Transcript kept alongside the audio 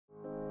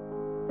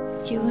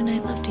You and I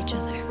loved each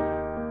other.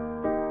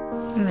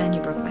 And then you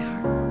broke my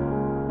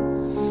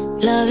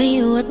heart. Loving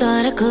you, I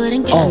thought I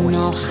couldn't get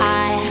no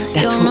higher.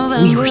 That's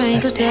what we were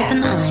supposed to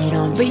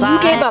have. But you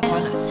gave up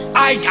on us.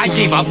 I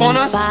gave up on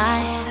us?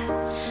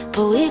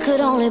 But we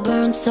could only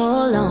burn so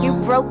long. You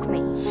broke me.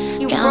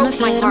 You broke my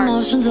Counterfeit heart.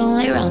 emotions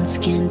only run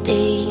skin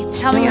deep.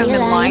 Tell me you haven't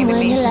been lying to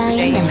me since the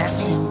day you met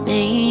next to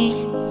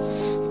me.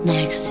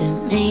 Next to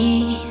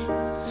me.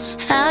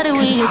 How did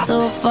we get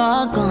so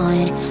far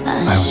gone?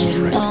 I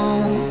should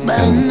know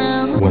by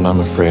now. When I'm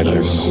afraid, I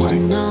run away.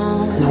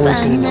 No one's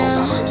gonna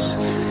know about us.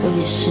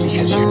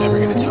 Because you're never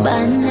gonna tell by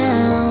them.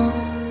 now.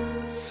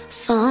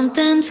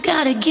 Something's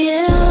gotta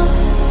give.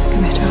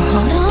 Commit our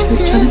hearts to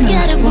each Something's other.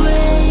 gotta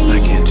break. I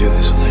can't do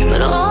this, Elena.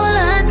 But all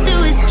I do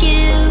is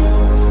give.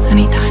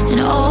 Anytime.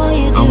 And all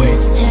you do wait.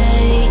 is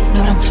take. No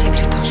hablamos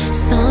secretos.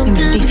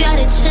 Something's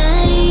gotta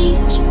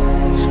change.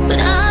 But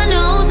I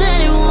know that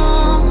it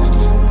won't.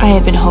 I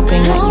had been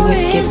hoping that you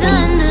would give me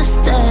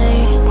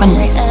one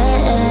reason to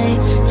stay.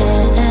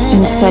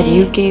 Instead,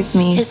 you gave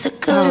me It's a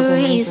good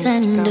thousands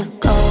reason to to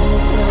go. go.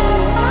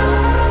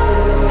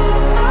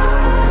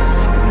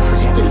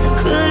 It's a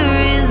good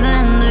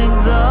reason to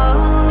go.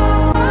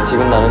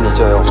 지금 나는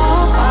잊어요.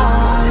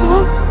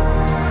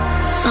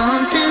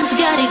 Something's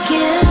gotta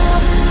give.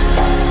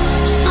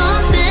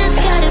 Something's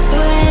gotta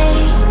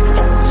break.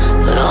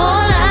 But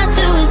all I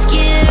do is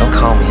give. Don't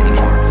call me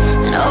anymore.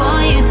 And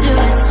all you do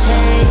is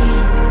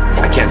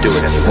take. I can't do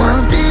it anymore.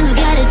 Something's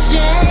gotta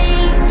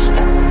change.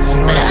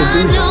 But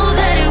I know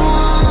that it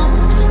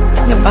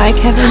won't. Goodbye,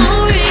 Kevin.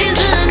 No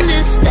reason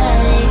to stay.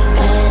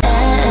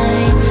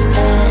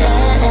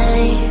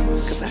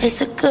 It's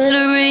a good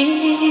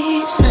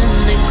reason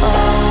to go.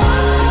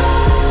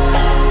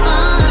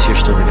 You're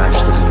still the guy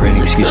just looking for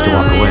an excuse to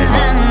walk away,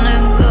 huh?